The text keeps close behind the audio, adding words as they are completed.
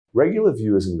Regular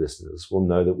viewers and listeners will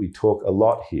know that we talk a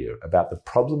lot here about the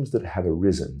problems that have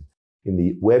arisen in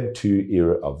the Web 2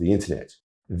 era of the internet,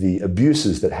 the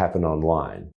abuses that happen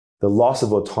online, the loss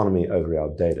of autonomy over our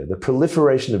data, the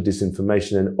proliferation of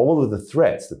disinformation, and all of the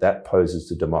threats that that poses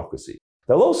to democracy.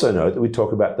 They'll also know that we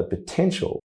talk about the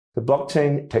potential that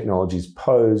blockchain technologies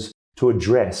pose to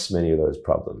address many of those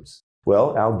problems.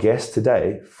 Well, our guest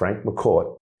today, Frank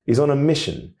McCourt, is on a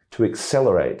mission to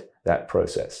accelerate that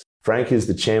process. Frank is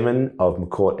the chairman of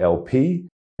McCourt LP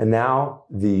and now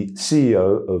the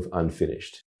CEO of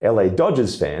Unfinished. LA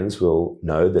Dodgers fans will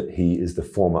know that he is the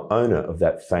former owner of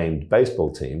that famed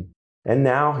baseball team, and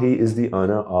now he is the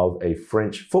owner of a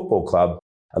French football club,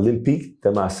 Olympique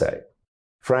de Marseille.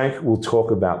 Frank will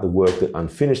talk about the work that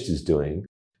Unfinished is doing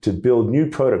to build new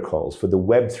protocols for the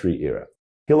Web3 era.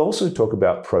 He'll also talk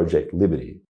about Project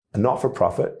Liberty, a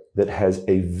not-for-profit that has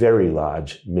a very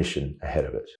large mission ahead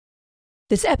of it.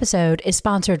 This episode is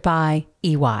sponsored by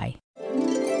EY.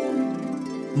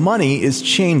 Money is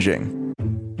changing.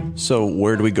 So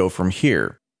where do we go from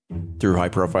here? Through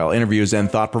high-profile interviews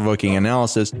and thought-provoking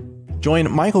analysis,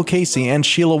 join Michael Casey and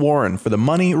Sheila Warren for the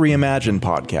Money Reimagined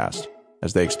podcast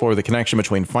as they explore the connection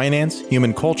between finance,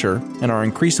 human culture, and our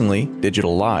increasingly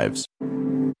digital lives.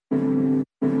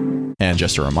 And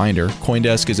just a reminder,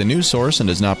 CoinDesk is a news source and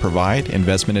does not provide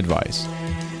investment advice.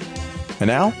 And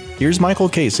now, here's Michael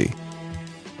Casey.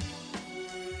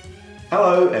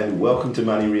 Hello and welcome to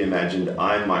Money Reimagined.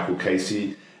 I'm Michael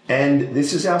Casey, and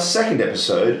this is our second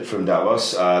episode from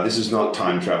Davos. This is not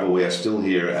time travel. We are still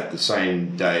here at the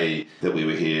same day that we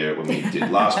were here when we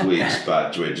did last week's,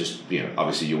 but we're just,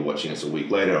 obviously you're watching us a week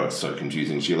later. Oh, it's so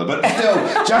confusing, Sheila, but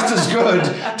still just as good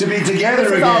to be together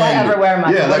again. This is all I ever wear,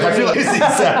 Michael. Yeah, I feel like it's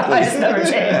exactly. It's never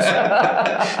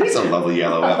changed. It's a lovely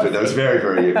yellow outfit. That was very,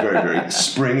 very, very, very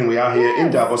spring, and we are here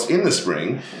in Davos in the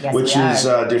spring, yes, which is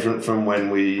different from when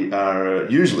we are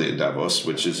usually in Davos,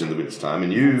 which is in the winter time.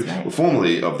 And you were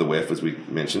formerly of the WEF, as we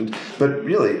mentioned. But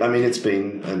really, it's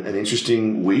been an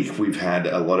interesting week. We've had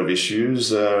a lot of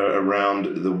issues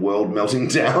around the world melting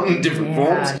down in different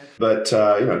forms. But,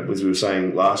 as we were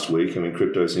saying last week,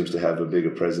 crypto seems to have a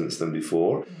bigger presence than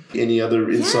before. Any other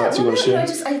insights you want to share?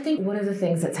 I think one of the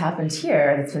things that's happened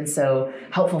here that's been so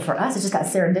helpful for us is just that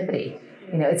serendipity.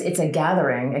 It's a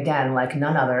gathering, again, like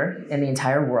none other in the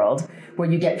entire world, where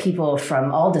you get people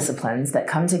from all disciplines that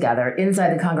come together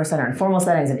inside the Congress Center in formal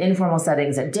settings and informal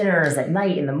settings, at dinners, at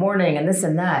night, in the morning, and this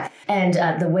and that.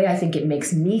 And the way I think it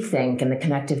makes me think, and the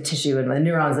connective tissue and the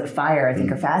neurons that fire, I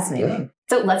think are fascinating. Yeah.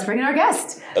 So let's bring in our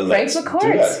guest, Frank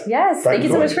McCourt. Yes, thank you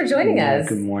so much for joining us.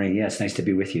 Good morning. Yes, nice to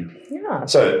be with you. Yeah.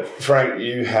 So, Frank,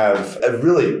 you have a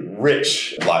really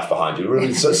rich life behind you.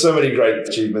 Really, so many great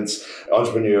achievements.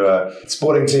 Entrepreneur,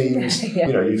 sporting teams. Yeah.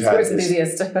 You've Sports had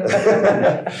enthusiast.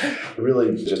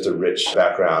 really just a rich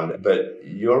background. But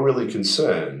you're really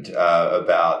concerned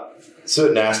about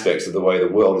certain aspects of the way the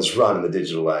world is run in the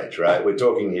digital age, right? We're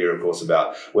talking here, of course,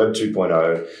 about Web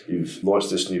 2.0. You've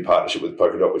launched this new partnership with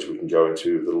Polkadot, which we can go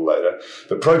into a little later.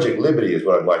 But Project Liberty is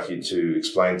what I'd like you to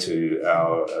explain to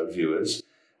our viewers.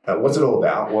 What's it all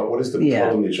about? What is the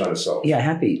problem you're trying to solve? Yeah,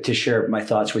 happy to share my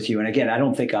thoughts with you. And again, I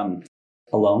don't think I'm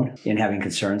alone in having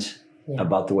concerns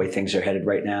about the way things are headed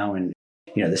right now and,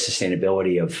 the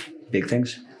sustainability of big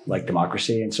things like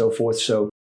democracy and so forth. So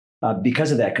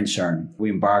because of that concern, we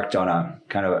embarked on a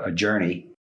kind of a journey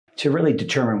to really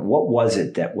determine what was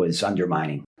it that was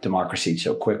undermining democracy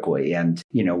so quickly. And,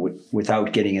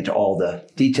 without getting into all the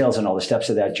details and all the steps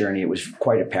of that journey, it was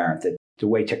quite apparent that the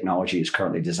way technology is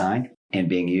currently designed and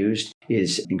being used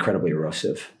is incredibly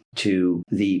erosive to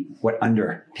what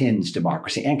underpins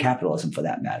democracy and capitalism for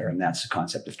that matter. And that's the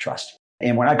concept of trust.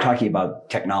 And when I'm talking about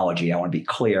technology, I want to be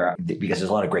clear because there's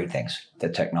a lot of great things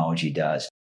that technology does.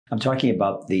 I'm talking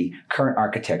about the current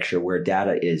architecture where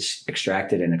data is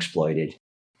extracted and exploited.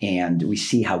 And we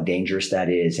see how dangerous that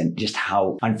is and just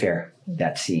how unfair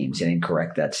that seems and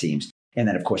incorrect that seems. And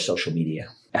then, of course, social media,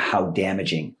 how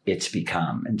damaging it's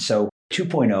become. And so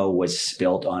 2.0 was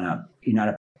built on not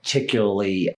a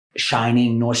particularly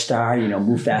shining North Star,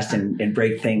 move fast and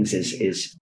break things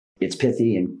it's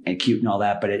pithy and cute and all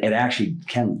that, but it actually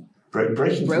can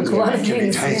breaking broke a lot of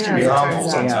things. Can be harmful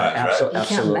sometimes, right? You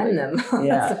can't mend them.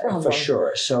 Yeah, for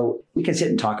sure. So we can sit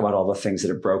and talk about all the things that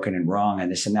are broken and wrong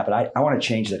and this and that, but I want to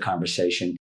change the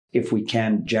conversation, if we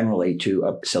can, generally to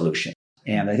a solution.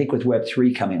 And I think with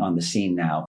Web3 coming on the scene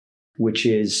now, which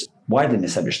is widely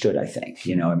misunderstood, I think,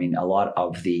 a lot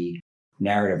of the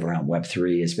narrative around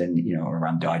Web3 has been,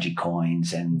 around dodgy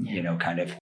coins and,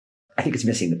 I think it's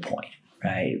missing the point,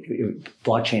 right?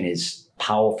 Blockchain is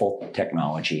powerful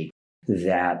technology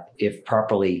that, if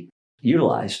properly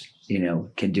utilized,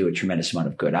 can do a tremendous amount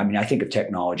of good. I mean, I think of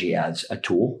technology as a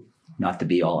tool, not the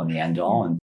be all and the end all.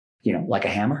 And, like a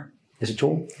hammer is a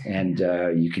tool. And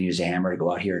you can use a hammer to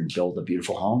go out here and build a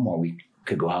beautiful home, or we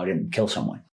could go out and kill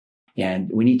someone. And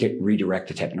we need to redirect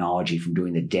the technology from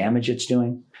doing the damage it's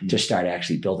doing to start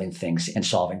actually building things and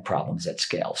solving problems at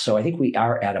scale. So I think we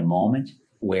are at a moment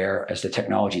where, as the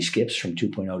technology skips from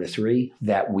 2.0 to 3,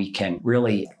 that we can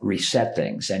really reset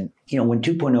things. And, when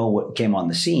 2.0 came on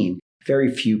the scene,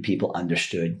 very few people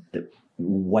understood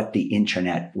what the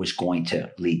internet was going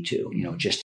to lead to,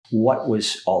 just what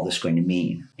was all this going to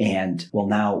mean. And well,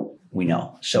 now we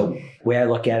know. So the way I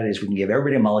look at it is we can give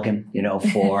everybody a mulligan,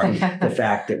 for the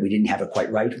fact that we didn't have it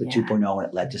quite right with 2.0, and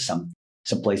it led to some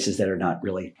places that are not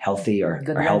really healthy or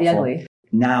helpful.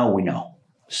 Now we know.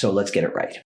 So let's get it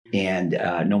right. And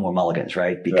no more mulligans,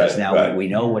 right? Because now we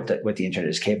know what the internet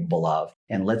is capable of,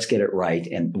 and let's get it right.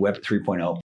 And Web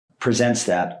 3.0 presents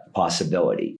that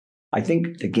possibility. I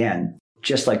think, again,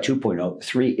 just like 2.0,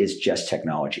 3 is just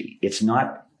technology. It's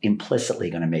not implicitly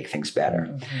going to make things better.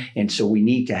 Mm-hmm. And so we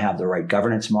need to have the right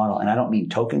governance model. And I don't mean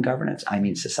token governance, I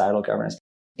mean societal governance.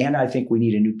 And I think we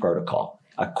need a new protocol,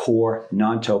 a core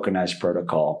non-tokenized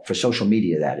protocol for social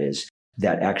media, that is,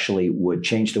 that actually would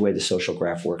change the way the social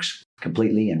graph works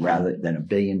completely. And rather than a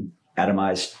billion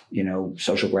atomized,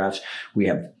 social graphs, we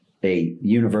have a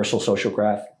universal social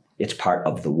graph. It's part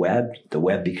of the web. The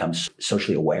web becomes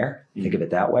socially aware. Think of it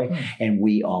that way. Mm-hmm. And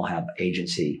we all have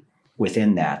agency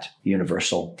within that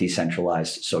universal,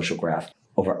 decentralized social graph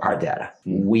over our data.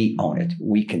 We own it.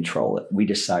 We control it. We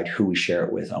decide who we share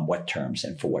it with, on what terms,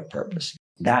 and for what purpose.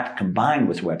 That, combined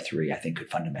with Web3, I think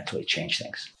could fundamentally change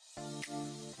things.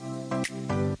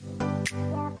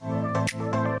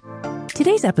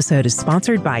 Today's episode is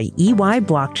sponsored by EY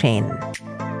Blockchain.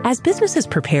 As businesses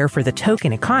prepare for the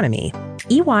token economy,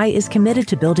 EY is committed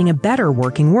to building a better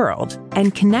working world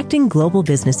and connecting global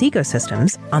business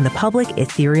ecosystems on the public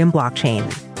Ethereum blockchain.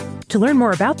 To learn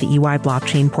more about the EY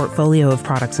blockchain portfolio of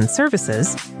products and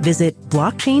services, visit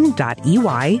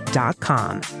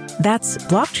blockchain.ey.com. That's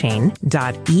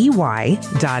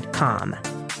blockchain.ey.com.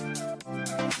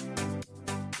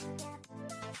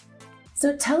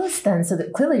 So tell us then, so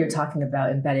that clearly you're talking about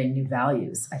embedding new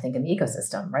values, I think, in the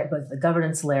ecosystem, right? Both the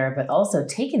governance layer, but also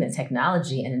taking the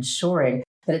technology and ensuring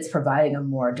that it's providing a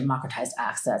more democratized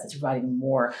access, it's providing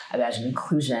more, I imagine,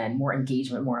 inclusion, more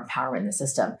engagement, more empowerment in the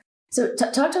system. So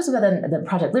talk to us about the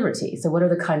Project Liberty. So what are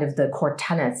the core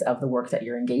tenets of the work that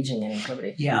you're engaging in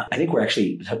Liberty? Yeah, I think we're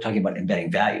actually talking about embedding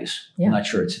values. Yeah. I'm not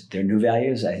sure they're new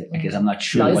values. I guess I'm not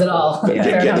sure. Values at all.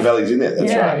 Get the values in there.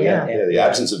 That's right. Yeah. The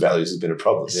absence of values has been a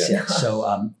problem. Yeah.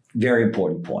 So very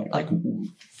important point. Like,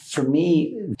 for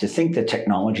me, to think that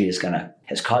technology has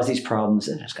caused these problems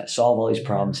and is going to solve all these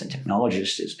problems, and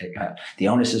the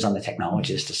onus is on the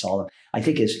technologist to solve them, I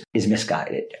think is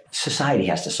misguided. Society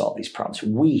has to solve these problems.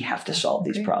 We have to solve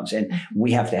these problems, and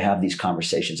we have to have these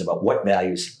conversations about what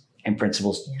values and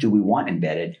principles do we want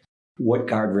embedded, what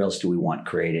guardrails do we want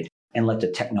created, and let the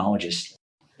technologists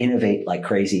innovate like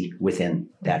crazy within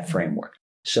that framework.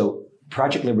 So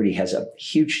Project Liberty has a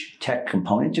huge tech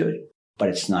component to it, but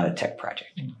it's not a tech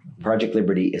project. Project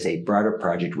Liberty is a broader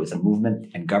project with a movement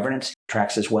and governance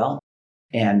tracks as well.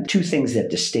 And two things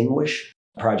that distinguish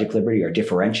Project Liberty or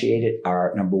differentiate it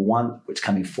are, number one, it's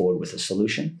coming forward with a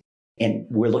solution. And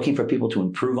we're looking for people to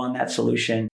improve on that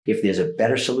solution. If there's a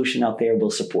better solution out there,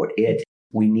 we'll support it.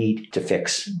 We need to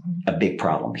fix a big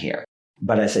problem here.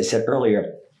 But as I said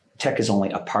earlier, tech is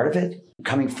only a part of it.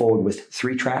 Coming forward with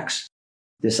 3 tracks,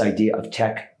 this idea of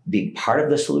tech being part of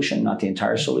the solution, not the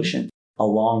entire solution,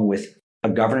 along with a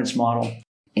governance model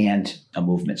and a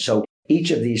movement. So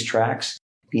each of these tracks,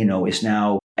 is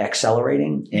now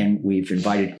accelerating, and we've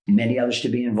invited many others to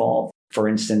be involved. For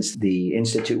instance, the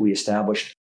institute we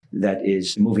established that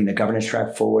is moving the governance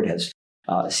track forward has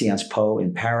Sciences Po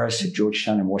in Paris,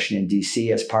 Georgetown and Washington,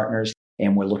 D.C. as partners,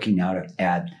 and we're looking now to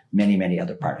add many, many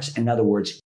other partners. In other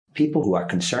words, people who are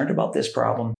concerned about this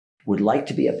problem would like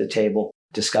to be at the table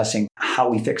discussing how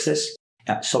we fix this.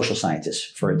 Social scientists,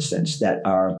 for instance, that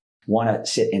want to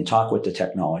sit and talk with the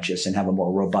technologists and have a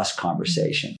more robust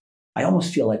conversation. I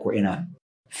almost feel like we're in a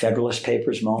Federalist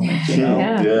Papers moment,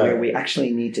 where we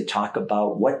actually need to talk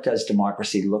about what does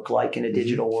democracy look like in a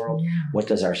digital world? What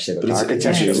does our civic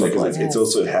architecture look like? It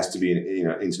also has to be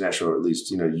an international, or at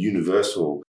least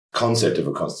universal concept of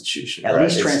a constitution. At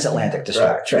least transatlantic to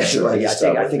start.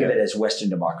 Transatlantic. I think of it as Western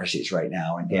democracies right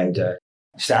now, and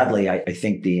sadly, I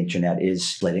think the internet is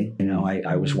splitting.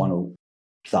 I was one who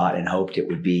thought and hoped it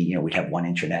would be, we'd have one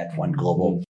internet, one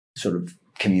global sort of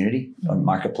community or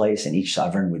marketplace, and each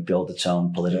sovereign would build its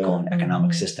own political and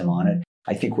economic system on it.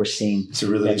 I think we're seeing... It's a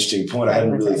really interesting point. I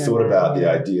hadn't really thought about the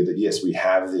idea that, yes, we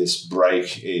have this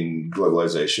break in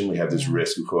globalization. We have this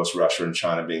risk, of course, Russia and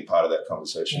China being part of that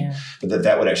conversation. But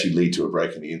that would actually lead to a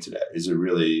break in the internet is a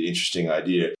really interesting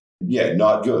idea. Yeah,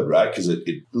 not good, right? Because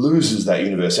it loses that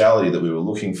universality that we were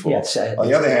looking for. On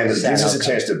the other hand, it gives us a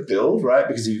chance to build, right?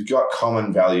 Because if you've got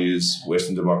common values,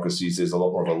 Western democracies, there's a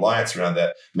lot more of alliance around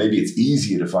that. Maybe it's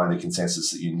easier to find the consensus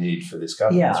that you need for this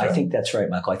government. Yeah, right? I think that's right,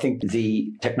 Michael. I think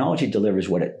the technology delivers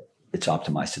what it's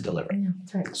optimized to deliver. Yeah,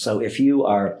 that's right. So if you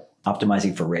are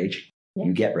optimizing for rage,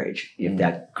 you get rage. If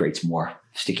that creates more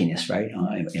stickiness, right?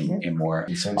 And more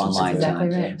online time.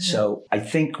 Right. So I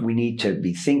think we need to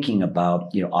be thinking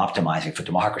about, optimizing for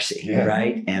democracy,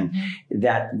 right? And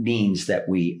that means that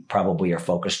we probably are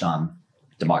focused on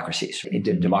democracies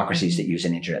that use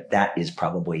an internet. That is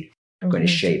probably going to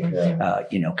shape,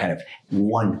 kind of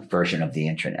one version of the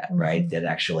internet, right? That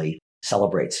actually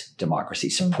celebrates democracy,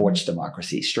 supports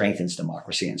democracy, strengthens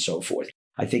democracy, and so forth.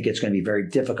 I think it's going to be very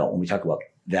difficult when we talk about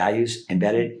values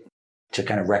embedded to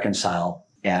kind of reconcile,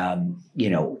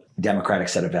 democratic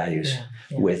set of values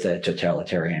with a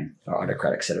totalitarian or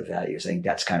autocratic set of values. I think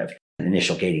that's kind of an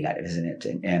initial gating item, isn't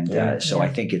it? So I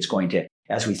think it's going to,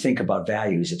 as we think about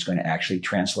values, it's going to actually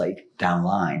translate down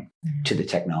line to the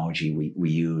technology we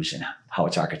use and how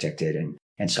it's architected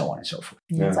and so on and so forth.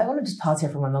 So I want to just pause here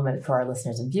for one moment for our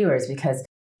listeners and viewers, because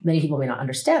many people may not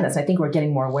understand this. I think we're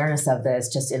getting more awareness of this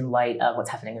just in light of what's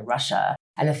happening in Russia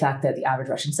and the fact that the average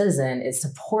Russian citizen is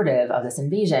supportive of this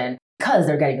invasion because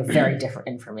they're getting a very different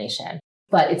information.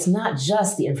 But it's not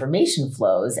just the information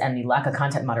flows and the lack of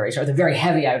content moderation, or the very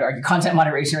heavy, I would argue, content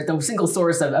moderation, or the single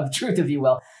source of truth, if you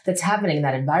will, that's happening in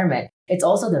that environment. It's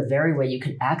also the very way you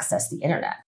can access the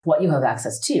internet, what you have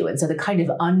access to. And so the kind of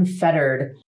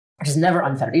unfettered, which is never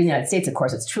unfettered. In the United States, of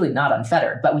course, it's truly not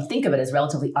unfettered, but we think of it as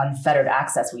relatively unfettered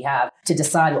access we have to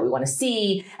decide what we want to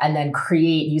see and then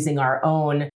create using our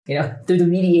own, through the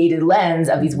mediated lens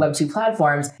of these Web 2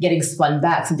 platforms, getting spun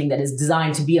back, something that is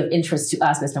designed to be of interest to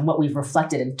us based on what we've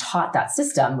reflected and taught that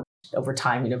system over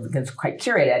time, becomes quite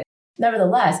curated.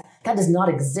 Nevertheless, that does not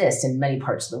exist in many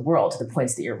parts of the world to the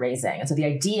points that you're raising. And so the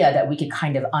idea that we could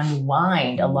kind of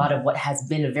unwind a lot of what has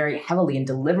been very heavily and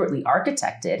deliberately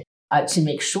architected to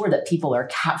make sure that people are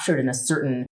captured in a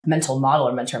certain mental model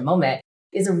or mental moment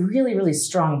is a really, really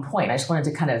strong point. I just wanted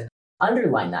to kind of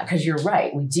underline that because you're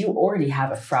right. We do already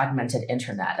have a fragmented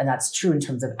internet, and that's true in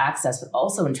terms of access, but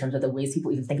also in terms of the ways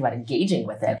people even think about engaging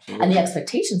with it and the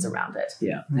expectations around it.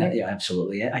 Yeah, right? Yeah,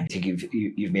 absolutely. I think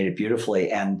you've made it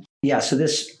beautifully. And so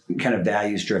this kind of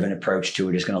values-driven approach to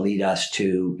it is going to lead us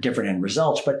to different end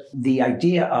results. But the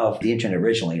idea of the internet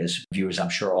originally, as viewers,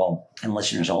 I'm sure all and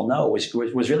listeners all know,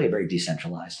 was really a very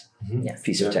decentralized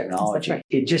piece of technology. Right.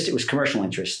 It was commercial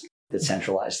interest that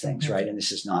centralized things, right? And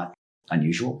this is not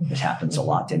unusual. It happens a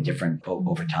lot in different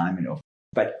over time,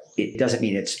 but it doesn't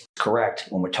mean it's correct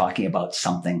when we're talking about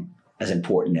something as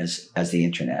important as the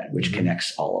internet, which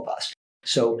connects all of us.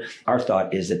 So our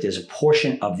thought is that there's a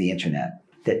portion of the internet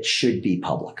that should be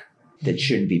public, that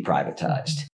shouldn't be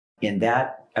privatized. And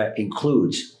that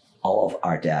includes all of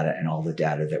our data and all the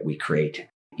data that we create,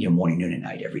 morning, noon, and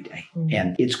night every day.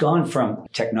 And it's gone from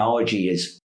technology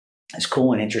is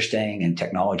cool and interesting, and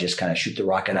technologists kind of shoot the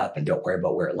rocket up and don't worry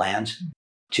about where it lands,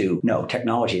 to no,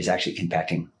 technology is actually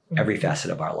impacting every facet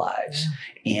of our lives.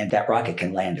 And that rocket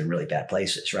can land in really bad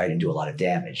places, right, and do a lot of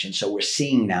damage. And so we're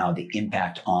seeing now the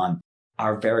impact on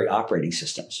our very operating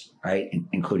systems, right,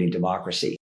 including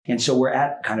democracy. And so we're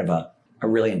at kind of a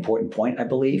really important point, I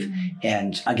believe.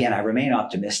 And again, I remain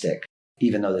optimistic,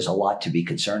 even though there's a lot to be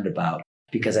concerned about,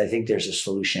 because I think there's a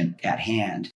solution at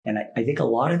hand. And I think a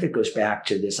lot of it goes back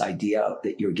to this idea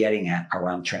that you're getting at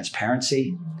around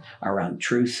transparency, around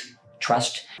truth,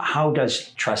 trust. How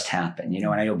does trust happen? And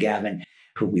I know Gavin,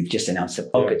 who we've just announced at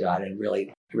Polkadot, and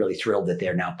really thrilled that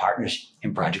they're now partners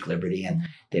in Project Liberty, and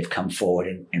they've come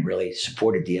forward and really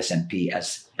supported DSNP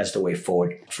as the way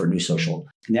forward for new social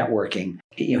networking.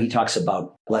 He talks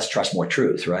about less trust, more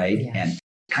truth, right? Yeah. And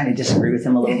kind of disagree with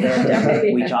him a little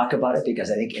bit. We talk about it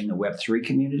because I think in the Web3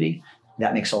 community,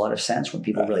 that makes a lot of sense when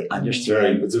people really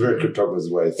understand. It's a very cryptocracy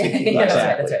way of thinking.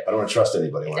 Exactly. That's right. I don't want to trust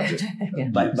anybody.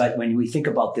 But when we think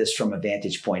about this from a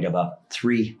vantage point of a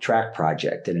 3-track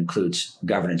project that includes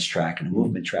governance track and a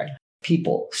movement track,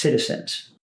 people, citizens,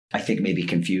 I think may be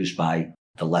confused by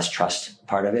the less trust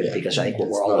part of it, because I think what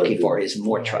we're all looking for is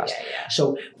more trust.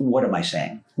 So what am I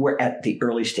saying? We're at the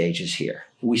early stages here.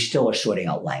 We still are sorting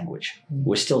out language.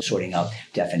 We're still sorting out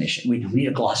definition. We need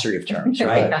a glossary of terms,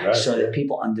 right? So that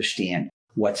people understand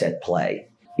what's at play.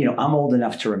 I'm old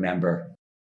enough to remember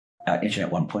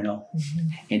Internet 1.0,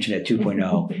 Internet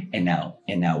 2.0, and now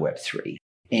Web3.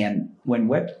 And when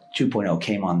Web 2.0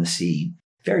 came on the scene,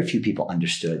 very few people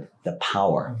understood the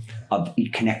power of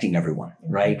connecting everyone,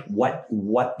 right? What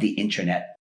the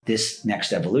internet, this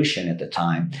next evolution at the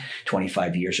time,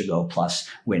 25 years ago plus,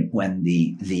 when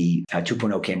the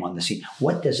 2.0 came on the scene,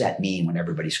 what does that mean when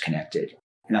everybody's connected?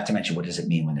 Not to mention, what does it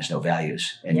mean when there's no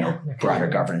values and no broader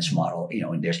governance model?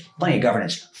 And there's plenty of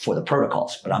governance for the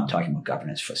protocols, but I'm talking about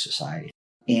governance for society.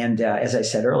 And as I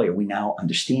said earlier, we now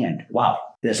understand, wow,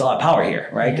 there's a lot of power here,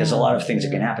 right? There's a lot of things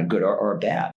that can happen, good or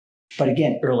bad. But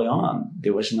again, early on,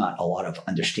 there was not a lot of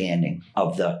understanding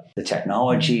of the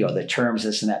technology or the terms,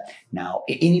 this and that. Now,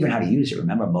 and even how to use it.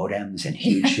 Remember modems and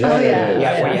huge, where you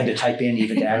had to type in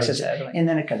even to access it. And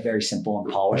then it got very simple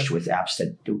and polished with apps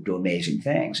that do amazing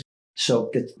things.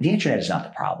 So the internet is not the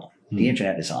problem. The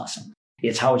internet is awesome.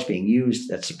 It's how it's being used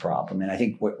that's the problem. And I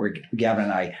think what Gavin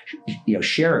and I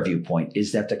share a viewpoint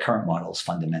is that the current model is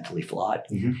fundamentally flawed.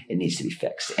 It needs to be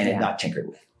fixed and not tinkered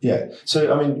with. Yeah.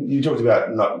 So, I mean, you talked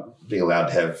about not being allowed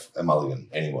to have a mulligan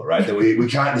anymore, right? That we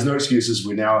can't, there's no excuses.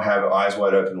 We now have eyes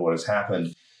wide open to what has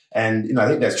happened. And, I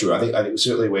think that's true. I think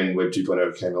certainly when Web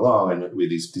 2.0 came along and with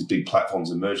these big platforms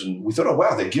emerging, we thought, oh,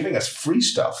 wow, they're giving us free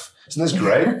stuff. Isn't this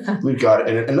great? We've got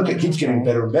it. And look, it keeps getting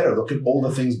better and better. Look at all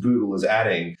the things Google is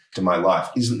adding to my life.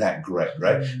 Isn't that great,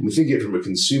 right? And we think it from a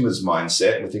consumer's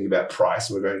mindset and we think about price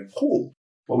and we're going, cool.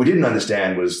 What we didn't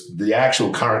understand was the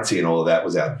actual currency and all of that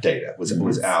was our data, was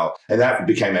our, and that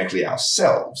became actually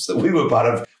ourselves, that we were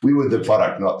the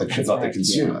product, not the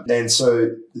consumer. Yeah. And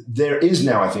so there is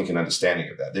now, I think, an understanding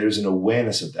of that. There is an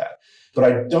awareness of that. But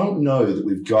I don't know that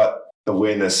we've got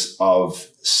awareness of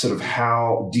sort of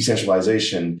how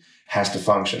decentralization has to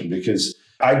function, because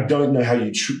I don't know how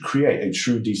you create a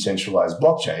true decentralized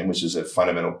blockchain, which is a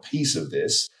fundamental piece of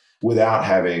this, without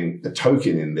having a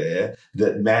token in there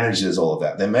that manages all of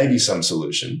that. There may be some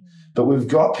solution, but we've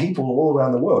got people all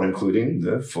around the world, including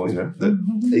the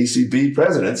ECB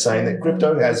president, saying that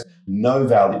crypto has no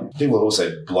value. People will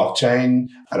say blockchain.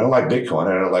 I don't like Bitcoin.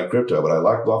 I don't like crypto, but I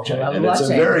like blockchain. And it's a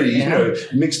very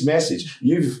mixed message.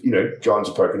 You've gone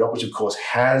to Polkadot, which of course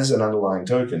has an underlying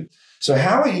token. So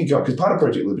how are you going? Because part of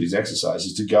Project Liberty's exercise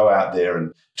is to go out there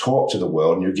and talk to the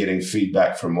world, and you're getting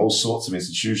feedback from all sorts of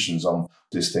institutions on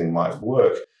this thing might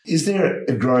work. Is there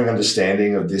a growing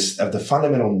understanding of this, of the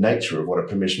fundamental nature of what a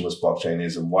permissionless blockchain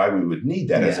is and why we would need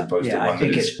that as opposed to one that is? I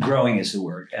think it's growing is the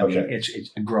word. I mean,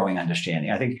 it's a growing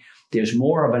understanding. I think there's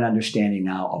more of an understanding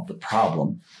now of the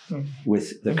problem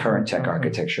with the current tech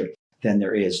architecture than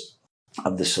there is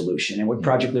of the solution. And what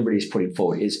Project Liberty is putting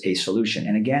forward is a solution.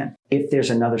 And again, if there's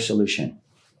another solution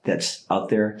that's out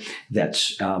there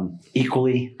that's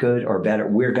equally good or better,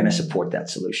 we're going to support that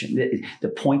solution. The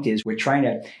point is we're trying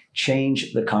to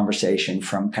change the conversation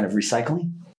from kind of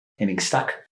recycling and being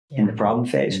stuck in the problem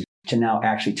phase to now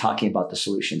actually talking about the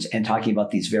solutions and talking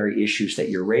about these very issues that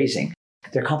you're raising.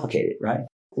 They're complicated, right?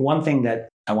 One thing that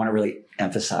I want to really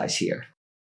emphasize here,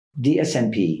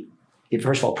 DSMP,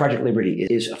 first of all, Project Liberty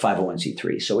is a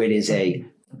 501c3. So it is a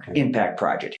impact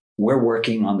project. We're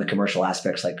working on the commercial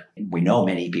aspects, like we know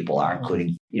many people are,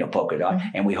 including, Polkadot,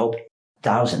 and we hope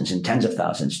thousands and tens of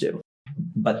thousands do.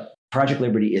 But Project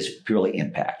Liberty is purely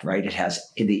impact, right? It has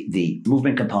the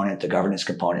movement component, the governance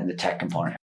component, and the tech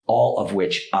component, all of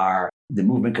which are, the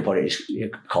movement component is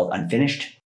called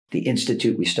Unfinished. The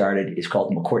institute we started is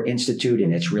called the McCourt Institute,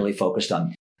 and it's really focused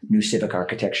on new civic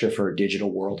architecture for a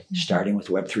digital world, starting with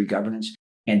Web3 governance.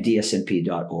 And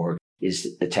DSMP.org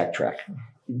is the tech track.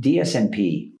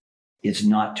 DSMP is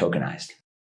not tokenized.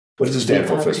 What does it stand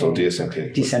for, first of all,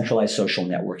 DSMP? Decentralized Social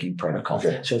Networking Protocol.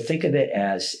 Okay. So think of it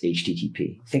as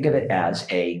HTTP. Think of it as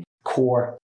a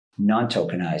core,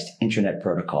 non-tokenized internet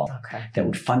protocol that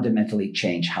would fundamentally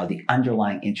change how the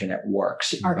underlying internet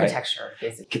works. Architecture,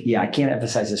 basically. Yeah, I can't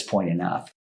emphasize this point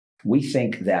enough. We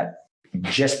think that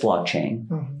just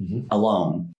blockchain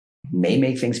alone may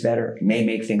make things better, may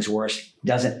make things worse,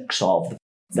 doesn't solve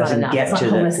doesn't get to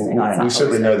the. We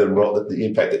certainly know the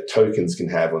impact that tokens can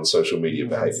have on social media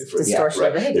behavior. Distortion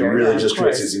of behavior. It really just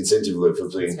creates this incentive loop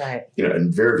of being, a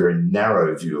very, very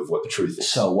narrow view of what the truth is.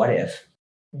 So what if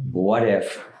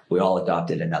we all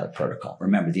adopted another protocol?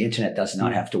 Remember, the internet does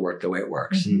not have to work the way it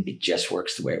works. It just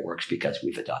works the way it works because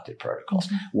we've adopted protocols.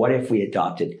 What if we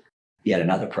adopted yet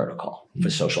another protocol for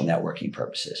social networking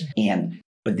purposes?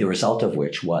 But the result of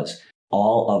which was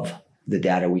all of the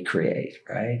data we create,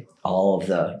 right? All of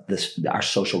our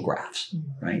social graphs,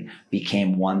 right?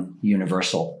 Became one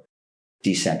universal,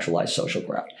 decentralized social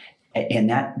graph. And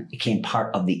that became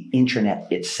part of the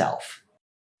internet itself,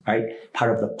 right?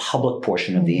 Part of the public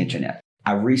portion of the internet,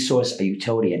 a resource, a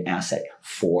utility, an asset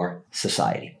for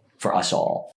society, for us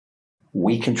all.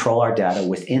 We control our data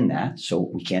within that, so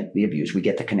we can't be abused. We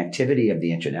get the connectivity of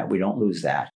the internet. We don't lose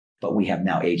that, but we have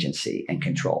now agency and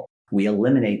control. We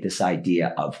eliminate this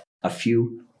idea of a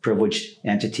few privileged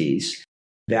entities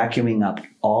vacuuming up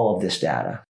all of this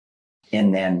data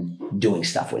and then doing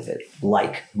stuff with it,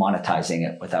 like monetizing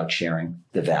it without sharing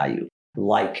the value,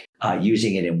 like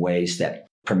using it in ways that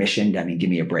permissioned. I mean, give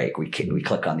me a break. We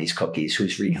click on these cookies.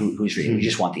 Who's reading? We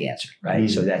just want the answer, right?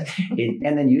 So that,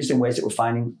 and then used in ways that we're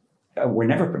finding were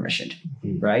never permissioned,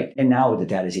 right? And now the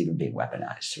data is even being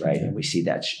weaponized, right? And we see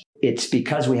that it's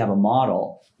because we have a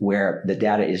model where the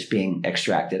data is being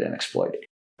extracted and exploited.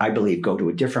 I believe go to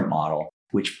a different model,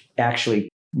 which actually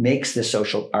makes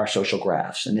our social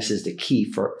graphs, and this is the key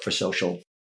for social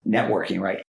networking,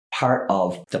 right? Part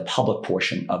of the public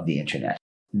portion of the internet.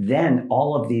 Then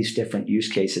all of these different use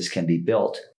cases can be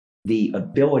built. The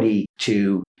ability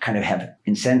to kind of have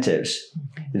incentives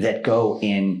that go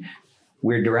in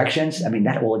weird directions, I mean,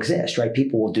 that will exist, right?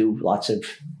 People will do lots of,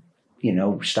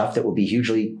 stuff that will be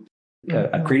hugely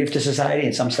accretive to society,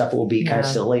 and some stuff will be kind of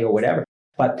silly or whatever.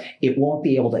 But it won't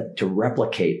be able to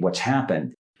replicate what's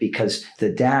happened, because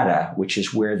the data, which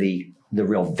is where the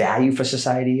real value for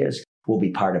society is, will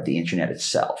be part of the internet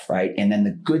itself, right? And then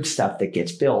the good stuff that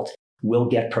gets built will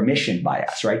get permission by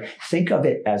us, right? Think of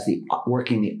it as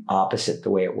working the opposite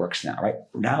the way it works now, right?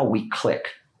 Now we click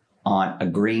on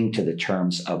agreeing to the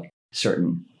terms of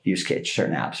certain use case,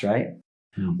 certain apps, right?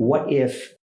 What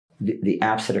if the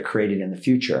apps that are created in the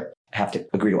future have to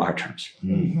agree to our terms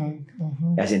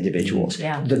as individuals?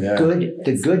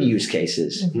 The good use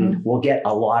cases will get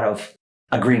a lot of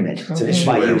agreement. It's an issue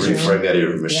where reframe that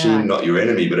you're a machine, not your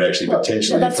enemy, but actually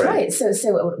potentially. That's right.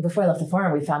 So before I left the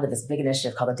forum, we founded this big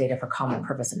initiative called the Data for Common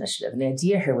Purpose Initiative. And the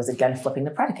idea here was, again, flipping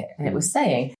the predicate. And it was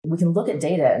saying, we can look at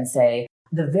data and say,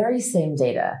 the very same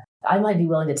data, I might be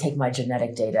willing to take my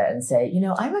genetic data and say,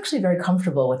 I'm actually very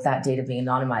comfortable with that data being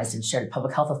anonymized and shared with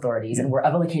public health authorities and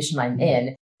wherever location I'm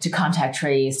in to contact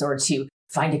trace or to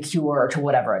find a cure or to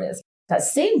whatever it is. That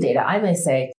same data, I may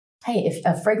say, hey, if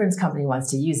a fragrance company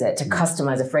wants to use it to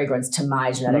customize a fragrance to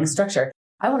my genetic structure,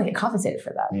 I want to get compensated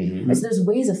for that. And so there's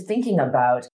ways of thinking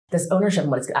about this ownership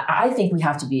and what it's, I think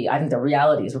the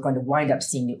reality is we're going to wind up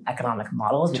seeing new economic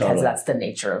models because that's the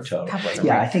nature of capitalism.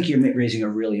 Yeah, right? I think you're raising a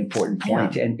really important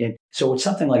point. Yeah. And so what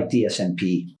something like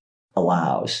DSMP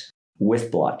allows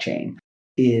with blockchain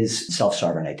is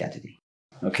self-sovereign identity.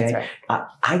 Okay. Right.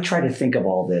 I try to think of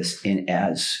all this in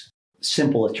as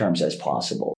simple a terms as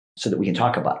possible so that we can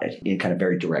talk about it in kind of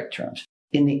very direct terms.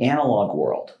 In the analog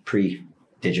world,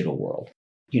 pre-digital world,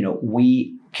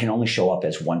 we can only show up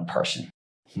as one person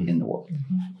in the world.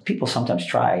 People sometimes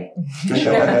try to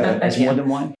show up as more than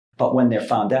one, but when they're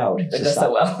found out,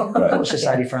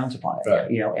 society frowns upon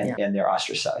it, and they're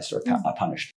ostracized or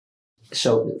punished.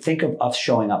 So think of us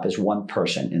showing up as one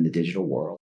person in the digital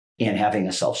world and having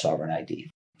a self-sovereign ID.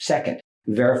 Second,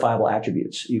 verifiable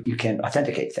attributes. You can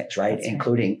authenticate things, right?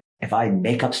 Including if I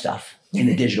make up stuff in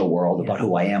the digital world about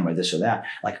who I am or this or that,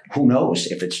 like who knows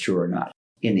if it's true or not.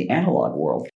 In the analog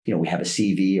world, we have a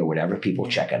CV or whatever. People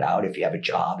check it out. If you have a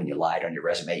job and you lied on your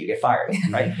resume, you get fired,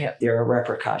 right? There are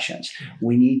repercussions.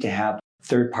 We need to have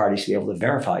third parties to be able to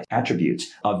verify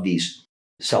attributes of these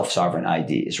self-sovereign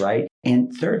IDs, right?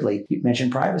 And thirdly, you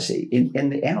mentioned privacy.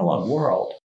 In the analog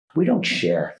world, we don't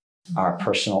share our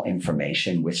personal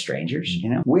information with strangers.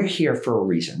 We're here for a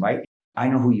reason, right? I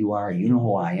know who you are. You know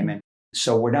who I am. And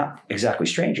so we're not exactly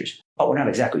strangers, but we're not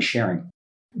exactly sharing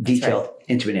detailed,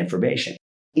 intimate information.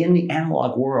 In the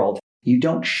analog world, you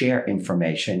don't share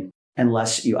information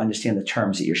unless you understand the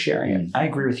terms that you're sharing it. I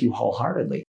agree with you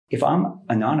wholeheartedly. If I'm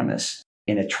anonymous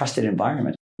in a trusted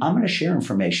environment, I'm going to share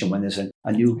information when there's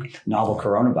a new novel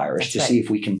coronavirus see if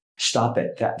we can stop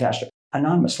it faster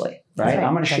anonymously, right?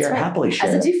 I'm going to happily share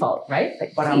as a default, right?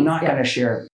 But I'm not going to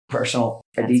share personal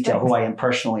detail, who I am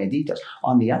personally in details.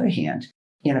 On the other hand,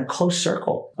 in a close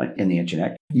circle in the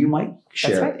internet, you might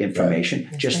share information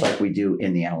just like we do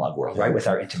in the analog world, right? With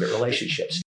our intimate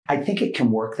relationships. I think it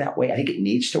can work that way. I think it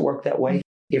needs to work that way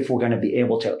if we're going to be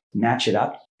able to match it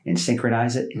up and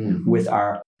synchronize it with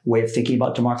our way of thinking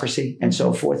about democracy and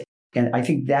so forth. And I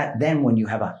think that then when you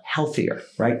have a healthier,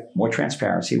 right, more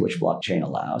transparency, which blockchain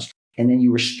allows, and then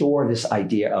you restore this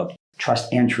idea of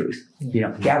trust and truth.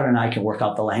 Gavin and I can work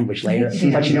out the language later,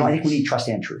 but I think we need trust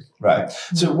and truth. Right.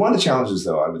 So one of the challenges,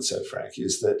 though, I would say, Frank,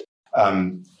 is that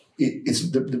it's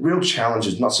the real challenge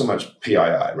is not so much PII,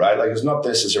 right? Like it's not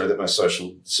necessarily that my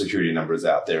social security number is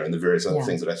out there and the various other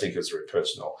things that I think is very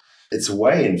personal. It's a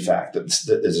way, in fact,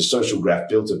 that there's a social graph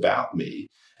built about me.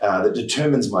 that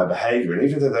determines my behavior. And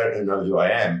even though they don't know who I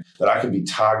am, that I can be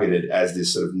targeted as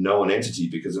this sort of known entity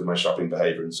because of my shopping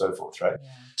behavior and so forth, right? Yeah.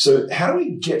 So how do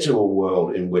we get to a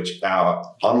world in which our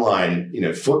online,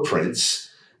 footprints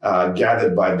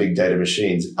gathered by big data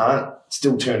machines aren't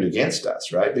still turned against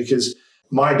us, right? Because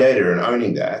my data and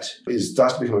owning that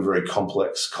starts to become a very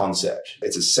complex concept.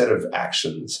 It's a set of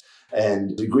actions,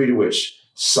 and the degree to which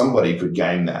somebody could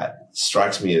game that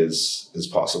strikes me as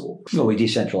possible. Well, we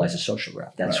decentralize the social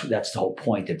graph. That's the whole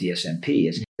point of DSMP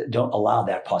is don't allow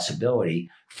that possibility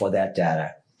for that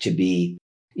data to be,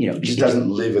 it just doesn't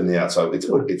live in the outside.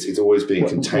 It's always being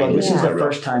contained. Well, this is the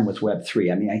first time with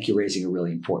Web3. I mean, I think you're raising a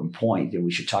really important point, and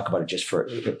we should talk about it just for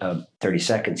 30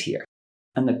 seconds here.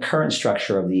 And the current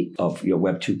structure of your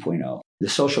Web 2.0, the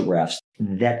social graphs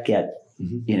that get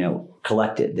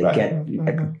collected, that get,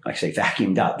 I say,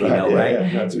 vacuumed up,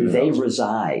 right? They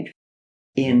reside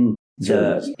in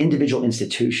the individual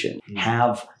institution,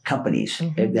 have companies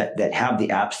that have the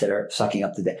apps that are sucking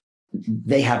up the data.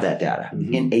 They have that data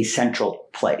in a central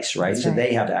place, right? So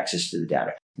they have access to the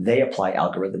data. They apply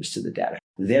algorithms to the data.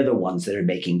 They're the ones that are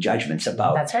making judgments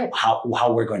about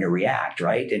how we're going to react,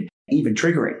 right? And even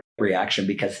triggering reaction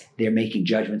because they're making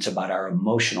judgments about our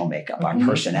emotional makeup, our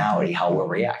personality, how we'll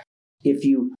react. If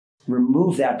you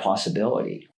remove that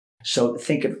possibility, so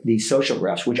think of these social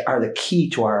graphs, which are the key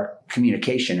to our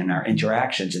communication and our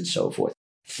interactions and so forth.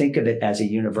 Think of it as a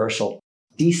universal,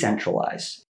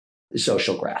 decentralized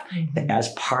social graph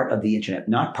as part of the internet,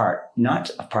 not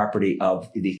a property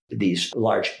of these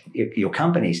large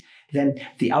companies, then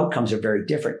the outcomes are very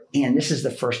different. And this is the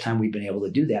first time we've been able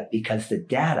to do that because the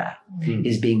data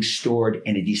is being stored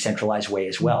in a decentralized way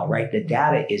as well, right? The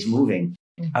data is moving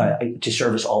to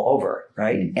servers all over,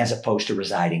 right? As opposed to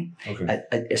residing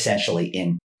essentially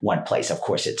in one place. Of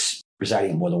course, it's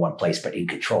residing in more than one place, but in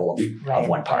control of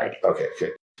one party. Okay.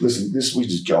 Listen, we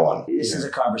just go on. This is a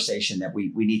conversation that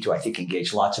we need to, I think,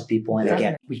 engage lots of people in.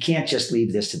 Again, we can't just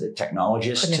leave this to the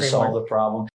technologists to solve the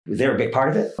problem. They're a big part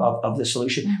of it, of the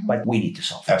solution, but we need to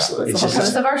solve it. Absolutely. It's the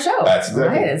purpose of our show. That's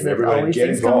exactly. Right? Everybody get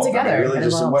involved. Come together.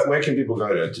 Where can people go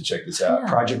to check this out?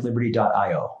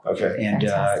 ProjectLiberty.io. Okay.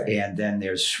 And then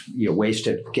there's ways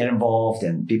to get involved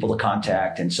and people to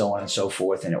contact and so on and so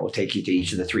forth. And it will take you to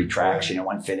each of the 3 tracks,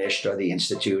 Unfinished or the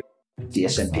Institute.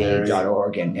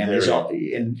 DSMP.org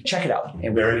and check it out.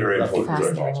 And very, very important.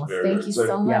 Fascinating. Thank you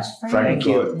so much. Thank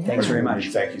you. Thanks very much.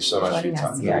 Thank you so much for your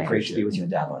time. Yeah, great to be with you in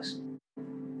Davos.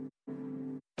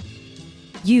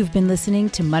 You've been listening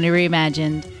to Money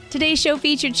Reimagined. Today's show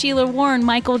featured Sheila Warren,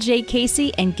 Michael J.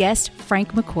 Casey, and guest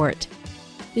Frank McCourt.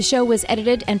 The show was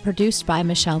edited and produced by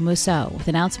Michelle Mousseau, with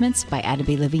announcements by Ada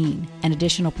B. Levine, and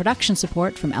additional production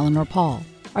support from Eleanor Paul.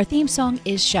 Our theme song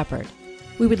is Shepherd.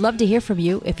 We would love to hear from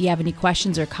you. If you have any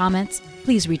questions or comments,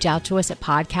 please reach out to us at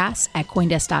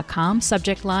podcasts@coindesk.com,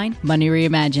 subject line Money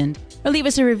Reimagined, or leave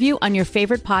us a review on your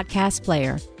favorite podcast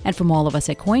player. And from all of us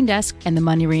at CoinDesk and the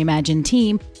Money Reimagined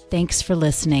team, thanks for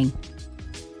listening.